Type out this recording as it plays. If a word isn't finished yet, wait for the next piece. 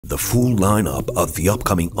The full lineup of the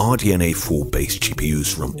upcoming RDNA 4-based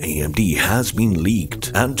GPUs from AMD has been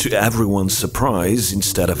leaked, and to everyone's surprise,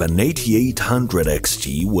 instead of an 8800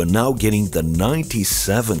 XT, we're now getting the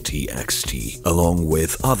 9070 XT, along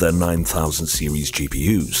with other 9000 series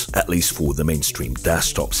GPUs, at least for the mainstream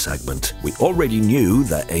desktop segment. We already knew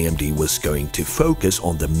that AMD was going to focus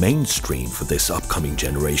on the mainstream for this upcoming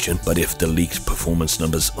generation, but if the leaked performance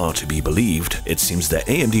numbers are to be believed, it seems that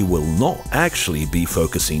AMD will not actually be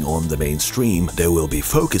focusing on the mainstream. They will be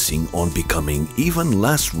focusing on becoming even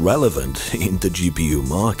less relevant in the GPU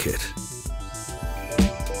market.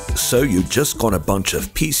 So you just got a bunch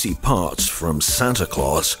of PC parts from Santa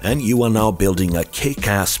Claus and you are now building a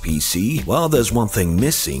kick-ass PC? Well, there's one thing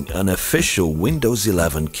missing, an official Windows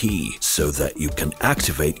 11 key, so that you can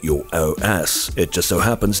activate your OS. It just so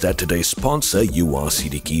happens that today's sponsor,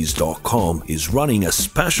 urcdkeys.com, is running a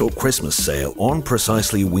special Christmas sale on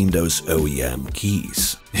precisely Windows OEM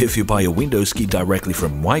keys. If you buy a Windows key directly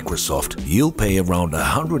from Microsoft, you'll pay around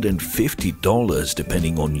 $150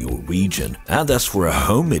 depending on your region, and that's for a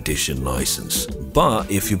home edition license. But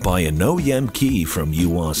if you buy an OEM key from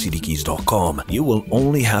urcdkeys.com, you will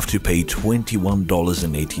only have to pay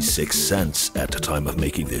 $21.86 at the time of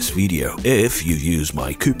making this video if you use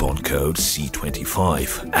my coupon code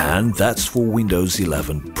C25, and that's for Windows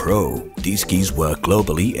 11 Pro. These keys work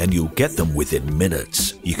globally and you'll get them within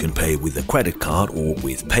minutes. You can pay with a credit card or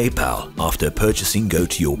with PayPal. After purchasing, go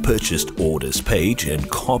to your purchased orders page and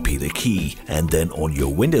copy the key, and then on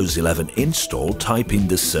your Windows 11 install, type in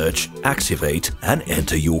the search activate and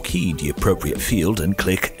enter your key in the appropriate field and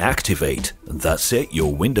click activate. That's it,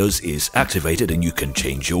 your Windows is activated and you can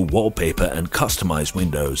change your wallpaper and customize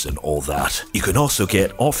Windows and all that. You can also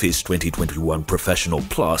get Office 2021 Professional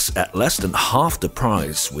Plus at less than half the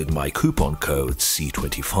price with my coupon code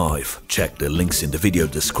C25. Check the links in the video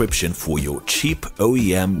description for your cheap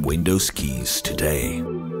OEM Windows keys today.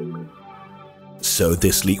 So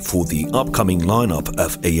this leak for the upcoming lineup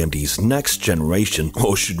of AMD's next generation,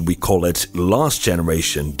 or should we call it last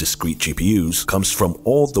generation discrete GPUs, comes from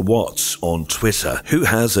All the Watts on Twitter, who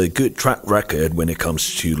has a good track record when it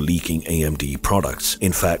comes to leaking AMD products.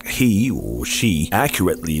 In fact, he or she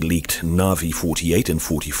accurately leaked Navi 48 and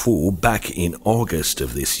 44 back in August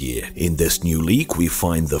of this year. In this new leak, we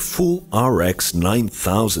find the full RX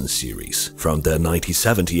 9000 series, from the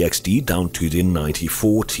 9070 XT down to the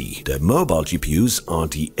 9040. The mobile GPUs are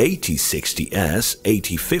the 8060S,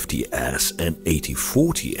 8050S, and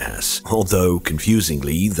 8040S, although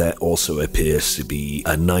confusingly there also appears to be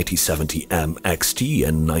a 9070M XT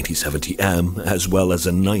and 9070M as well as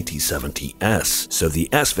a 9070S. So the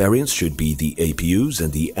S variants should be the APUs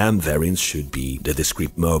and the M variants should be the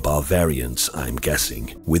discrete mobile variants, I'm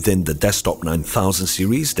guessing. Within the desktop 9000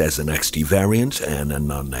 series, there's an XT variant and a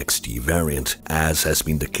non-XT variant, as has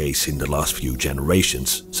been the case in the last few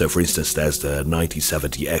generations. So for instance, there's the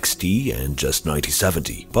 9070 XT and just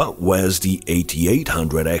 9070. But where's the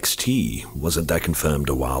 8800 XT? Wasn't that confirmed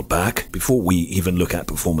a while back? Before we even look at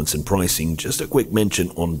performance and pricing, just a quick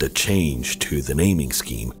mention on the change to the naming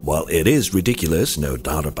scheme. While it is ridiculous, no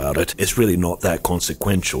doubt about it, it's really not that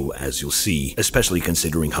consequential, as you'll see, especially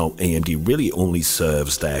considering how AMD really only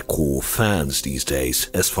serves their core fans these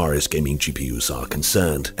days as far as gaming GPUs are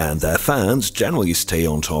concerned, and their fans generally stay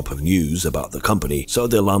on top of news about the company, so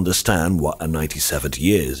they'll understand what a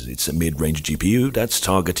 9070 is. It's a mid-range GPU that's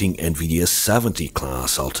targeting NVIDIA's 70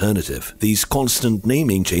 class alternative. These constant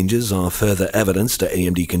naming changes are further evidence that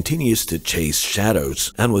AMD continues to chase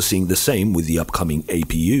shadows, and we're seeing the same with the upcoming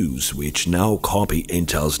APUs, which now copy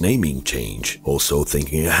Intel's naming change. Also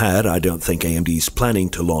thinking ahead, I don't think AMD is planning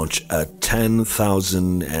to launch a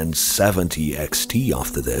 10070 XT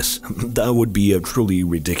after this. That would be a truly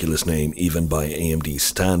ridiculous name even by AMD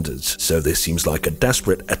standards, so this seems like a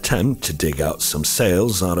desperate attempt to dig out some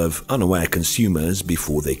sales out of unaware consumers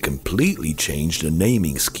before they completely change the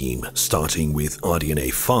naming scheme, starting with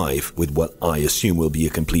RDNA 5 with what I assume will be a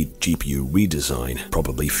complete GPU redesign,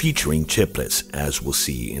 probably featuring chiplets, as we'll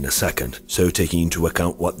see in a second. So taking into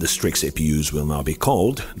account what the Strix APUs will now be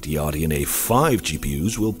called, the RDNA 5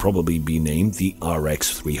 GPUs will probably be named the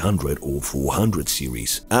RX 300 or 400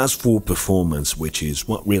 series. As for performance, which is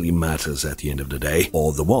what really matters at the end of the day,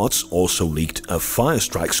 All the Watts also leaked a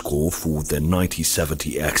Firestrike score for the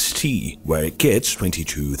 9070 XT, where it gets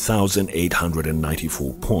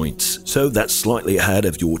 22,894 points. So that's slightly ahead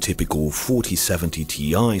of your typical 4070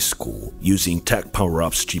 Ti score. Using Tech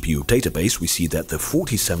PowerUp's GPU database, we see that the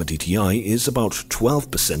 4070 Ti is about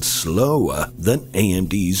 12% slower than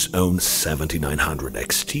AMD's own 7900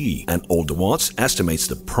 XT, and AllTheWatts estimates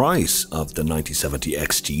the price of the 9070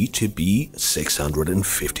 XT to be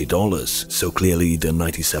 $650. So clearly the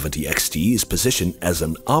 9070 XT is positioned as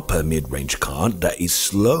an upper mid-range card that is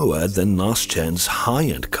slower than last-gen's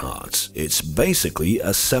high-end cards. It's basically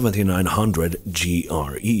a 7900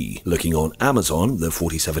 GRE. Looking on Amazon, the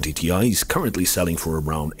 4070 Ti is currently selling for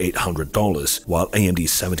around $800, while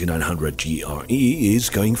AMD's 7900 GRE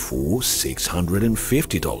is going for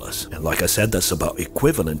 $650. And like I said, that's about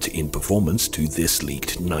equivalent in performance to this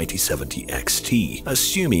leaked 9070 XT,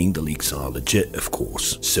 assuming the leaks are legit, of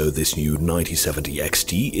course. So this new 9070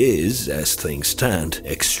 XT is, as things stand,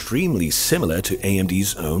 extremely similar to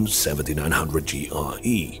AMD's own 7900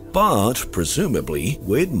 GRE, but presumably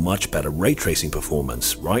with much better ray tracing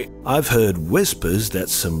performance, right? I've heard whispers that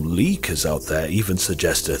some leakers out there even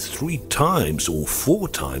suggested 3 times or 4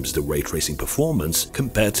 times the ray tracing performance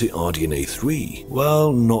compared to RDNA 3.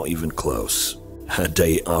 Well, not even close. A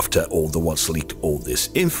day after AllTheWatts leaked all this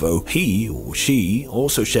info, he or she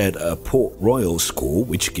also shared a Port Royal score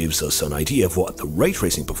which gives us an idea of what the ray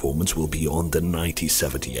tracing performance will be on the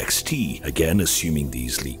 9070 XT, again assuming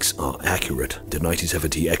these leaks are accurate. The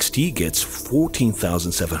 9070 XT gets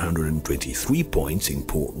 14,723 points in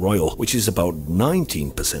Port Royal, which is about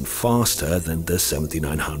 19% faster than the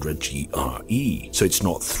 7900 GRE. So it's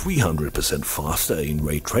not 300% faster in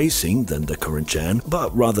ray tracing than the current gen,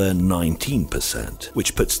 but rather 19%.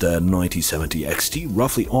 Which puts the 9070 XT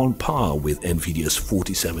roughly on par with Nvidia's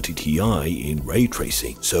 4070 Ti in ray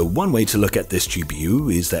tracing. So one way to look at this GPU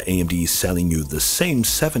is that AMD is selling you the same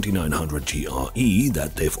 7900 GRE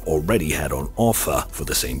that they've already had on offer for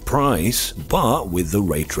the same price, but with the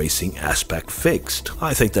ray tracing aspect fixed.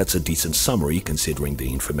 I think that's a decent summary considering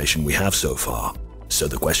the information we have so far. So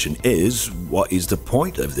the question is, what is the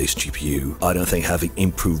point of this GPU? I don't think having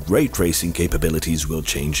improved ray tracing capabilities will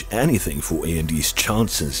change anything for AMD's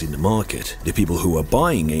chances in the market. The people who are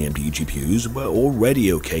buying AMD GPUs were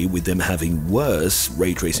already okay with them having worse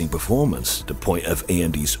ray tracing performance. The point of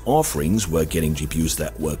AMD's offerings were getting GPUs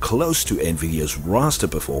that were close to Nvidia's raster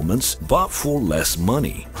performance, but for less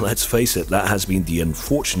money. Let's face it, that has been the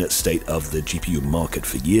unfortunate state of the GPU market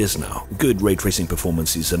for years now. Good ray tracing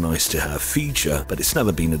performance is a nice-to-have feature, but it's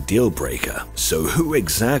never been a deal breaker. So who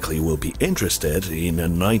exactly will be interested in a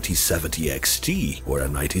 9070 XT, or a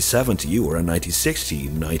 9070, or a 9060,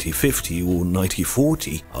 9050, or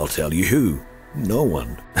 9040? I'll tell you who. No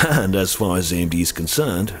one. And as far as AMD is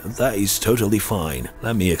concerned, that is totally fine.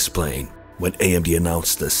 Let me explain. When AMD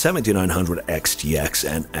announced the 7900 XTX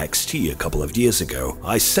and XT a couple of years ago,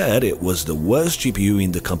 I said it was the worst GPU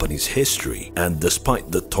in the company's history, and despite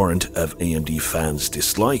the torrent of AMD fans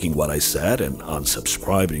disliking what I said and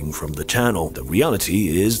unsubscribing from the channel, the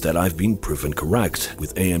reality is that I've been proven correct,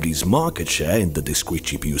 with AMD's market share in the discrete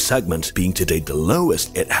GPU segment being today the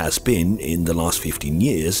lowest it has been in the last 15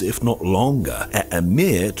 years, if not longer, at a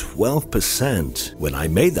mere 12%. When I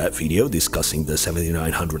made that video discussing the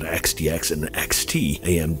 7900 XTX and XT,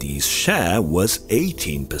 AMD's share was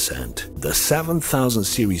 18%. The 7000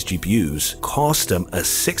 series GPUs cost them a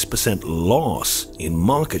 6% loss in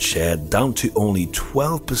market share, down to only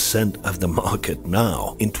 12% of the market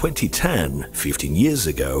now. In 2010, 15 years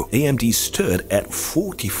ago, AMD stood at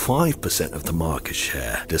 45% of the market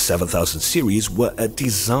share. The 7000 series were a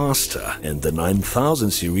disaster, and the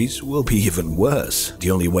 9000 series will be even worse.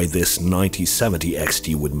 The only way this 9070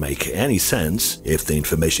 XT would make any sense, if the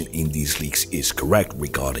information in these leaks is correct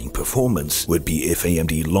regarding performance, would be if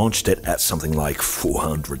AMD launched it at something like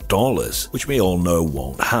 $400, which we all know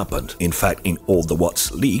won't happen. In fact, in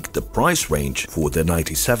AllTheWatts leak, the price range for the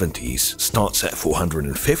 9070s starts at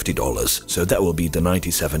 $450, so that will be the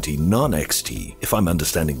 9070 non-XT, if I'm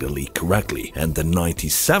understanding the leak correctly, and the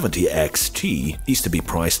 9070 XT is to be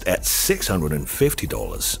priced at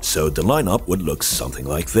 $650, so the lineup would look something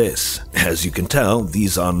like this. As you can tell,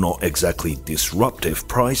 these are not exactly disruptive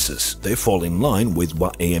prices. They fall in line with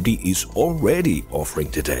what AMD is already offering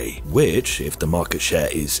today, which, if the market share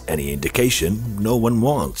is any indication, no one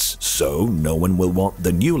wants. So no one will want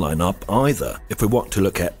the new lineup either. If we want to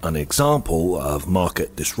look at an example of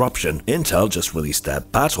market disruption, Intel just released their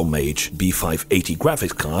Battlemage B580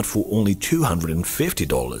 graphics card for only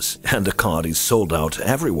 $250, and the card is sold out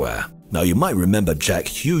everywhere. Now, you might remember Jack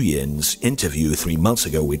Huyin's interview 3 months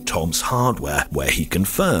ago with Tom's Hardware, where he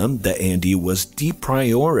confirmed that AMD was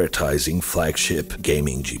deprioritizing flagship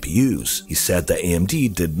gaming GPUs. He said that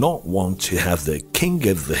AMD did not want to have the king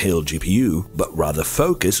of the hill GPU, but rather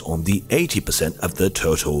focus on the 80% of the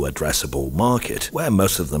total addressable market, where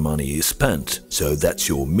most of the money is spent. So that's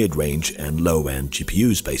your mid-range and low-end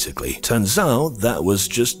GPUs basically. Turns out that was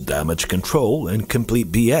just damage control and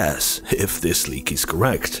complete BS, if this leak is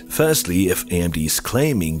correct. Firstly, if AMD is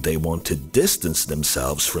claiming they want to distance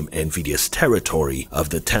themselves from Nvidia's territory of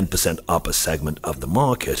the 10% upper segment of the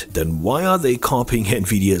market, then why are they copying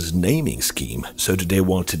Nvidia's naming scheme? So do they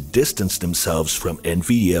want to distance themselves from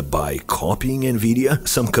Nvidia by copying Nvidia?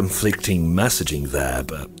 Some conflicting messaging there,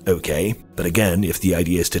 but okay. But again, if the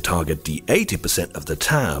idea is to target the 80% of the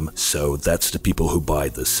TAM, so that's the people who buy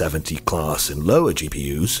the 70 class and lower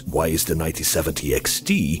GPUs, why is the 9070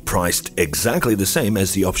 XT priced exactly the same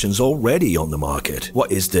as the options already on the market?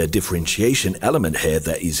 What is the differentiation element here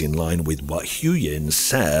that is in line with what Huyin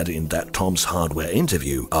said in that Tom's Hardware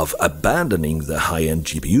interview of abandoning the high-end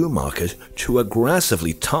GPU market to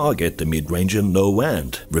aggressively target the mid-range and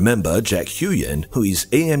low-end? Remember, Jack Huyin, who is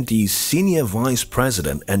AMD's Senior Vice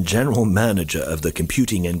President and General Manager of the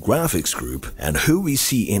Computing and Graphics Group, and who we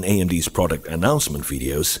see in AMD's product announcement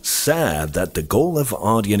videos, said that the goal of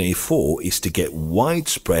RDNA 4 is to get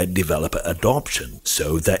widespread developer adoption,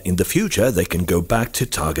 so that in the future they can go back to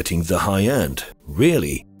targeting the high end.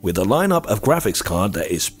 Really? With a lineup of graphics card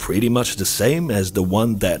that is pretty much the same as the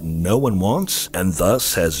one that no one wants, and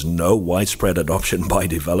thus has no widespread adoption by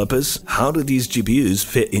developers, how do these GPUs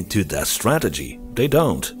fit into that strategy? They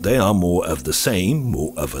don't. They are more of the same,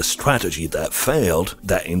 more of a strategy that failed,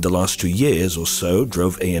 that in the last 2 years or so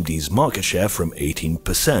drove AMD's market share from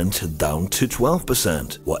 18% down to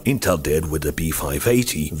 12%. What Intel did with the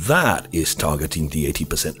B580, that is targeting the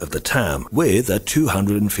 80% of the TAM with a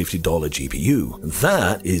 $250 GPU.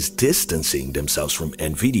 That is distancing themselves from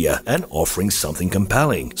Nvidia and offering something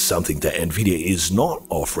compelling, something that Nvidia is not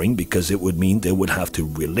offering because it would mean they would have to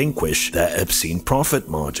relinquish their obscene profit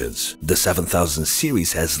margins. The 7000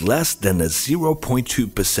 series has less than a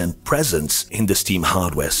 0.2% presence in the Steam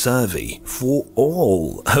hardware survey for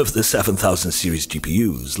all of the 7000 series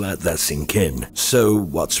GPUs. Let that sink in. So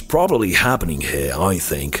what's probably happening here, I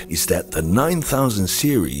think, is that the 9000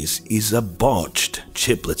 series is a botched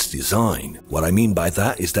chiplets design. What I mean by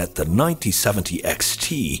that is that the 9070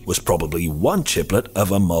 XT was probably one chiplet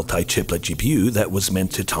of a multi-chiplet GPU that was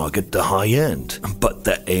meant to target the high end, but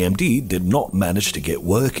that AMD did not manage to get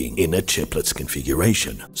working in a chiplets configuration.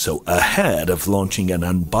 So ahead of launching an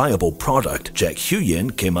unbuyable product, Jack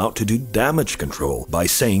Huyin came out to do damage control by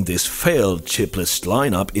saying this failed chiplets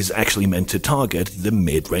lineup is actually meant to target the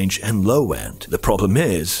mid-range and low end. The problem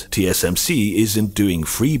is, TSMC isn't doing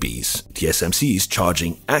freebies. TSMC is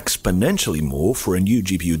charging exponentially more for a new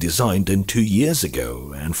GPU design than 2 years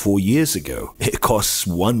ago and 4 years ago. It costs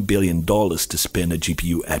 $1 billion to spin a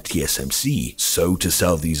GPU at TSMC. So to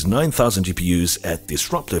sell these 9000 GPUs at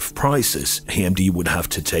disruptive prices, AMD would have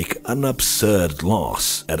to take an absurd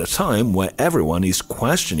loss at a time where everyone is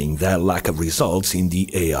questioning their lack of results in the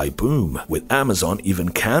AI boom, with Amazon even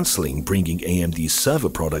cancelling bringing AMD server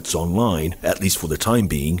products online, at least for the time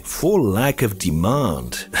being, for lack of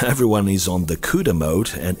demand. Everyone is on the CUDA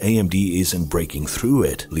mode and AMD isn't breaking through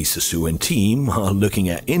it. Lisa Su and team are looking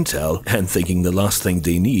at Intel and thinking the last thing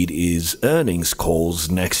they need is earnings calls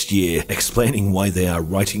next year explaining why they are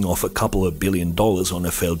writing off a couple of $1 billion on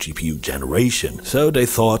a failed GPU generation. So they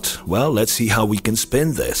thought, well, let's see how we can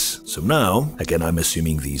spin this. So now, again I'm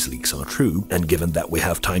assuming these leaks are true, and given that we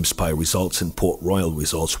have TimeSpy results and Port Royal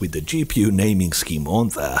results with the GPU naming scheme on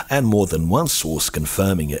there, and more than one source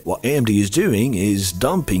confirming it, what AMD is doing is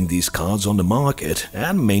dumping these cards on the market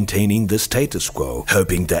and maintaining the status quo,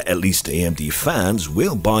 hoping that at least AMD fans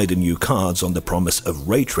will buy the new cards on the promise of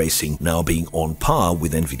ray tracing now being on par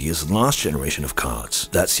with Nvidia's last generation of cards.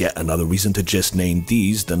 That's yet another reason to just name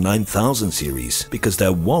these the 9000 series, because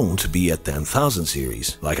there won't be a 10000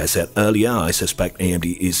 series. Like I said earlier, I suspect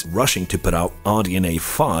AMD is rushing to put out RDNA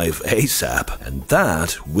 5 ASAP, and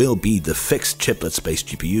that will be the fixed chiplets-based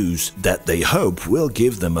GPUs that they hope will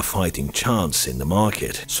give them a fighting chance in the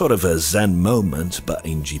market. Sort of a Zen moment, but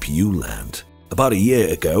in GPU land. About a year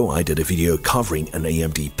ago, I did a video covering an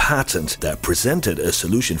AMD patent that presented a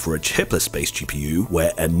solution for a chiplet-based GPU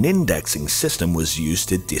where an indexing system was used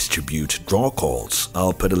to distribute draw calls.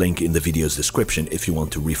 I'll put a link in the video's description if you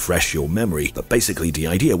want to refresh your memory, but basically the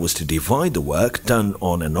idea was to divide the work done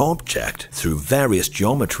on an object through various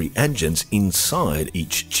geometry engines inside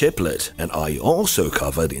each chiplet. And I also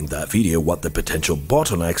covered in that video what the potential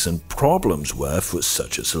bottlenecks and problems were for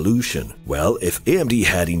such a solution. Well, if AMD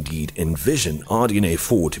had indeed envisioned RDNA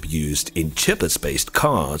 4 to be used in chiplets-based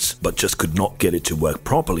cards, but just could not get it to work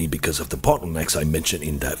properly because of the bottlenecks I mentioned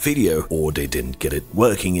in that video, or they didn't get it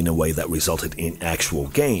working in a way that resulted in actual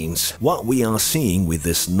gains, what we are seeing with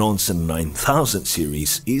this nonsense 9000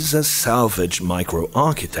 series is a salvage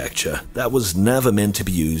microarchitecture that was never meant to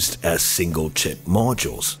be used as single-chip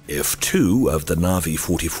modules. If two of the Navi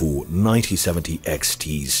 44 9070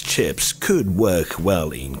 XT's chips could work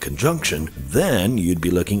well in conjunction, then you'd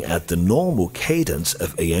be looking at the normal cadence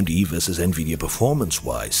of AMD versus Nvidia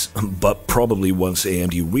performance-wise. But probably once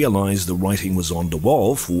AMD realized the writing was on the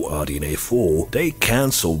wall for RDNA 4, they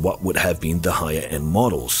cancelled what would have been the higher-end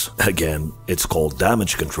models. Again, it's called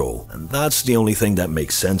damage control, and that's the only thing that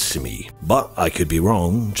makes sense to me. But I could be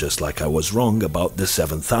wrong, just like I was wrong about the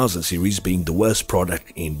 7000 series being the worst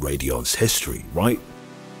product in Radeon's history, right?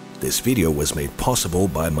 This video was made possible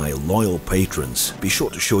by my loyal patrons. Be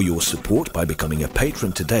sure to show your support by becoming a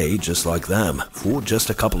patron today just like them, for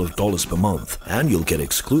just a couple of dollars per month, and you'll get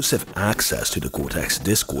exclusive access to the Cortex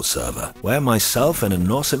Discord server, where myself and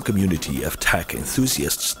an awesome community of tech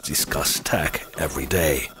enthusiasts discuss tech every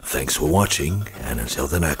day. Thanks for watching, and until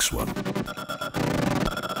the next one.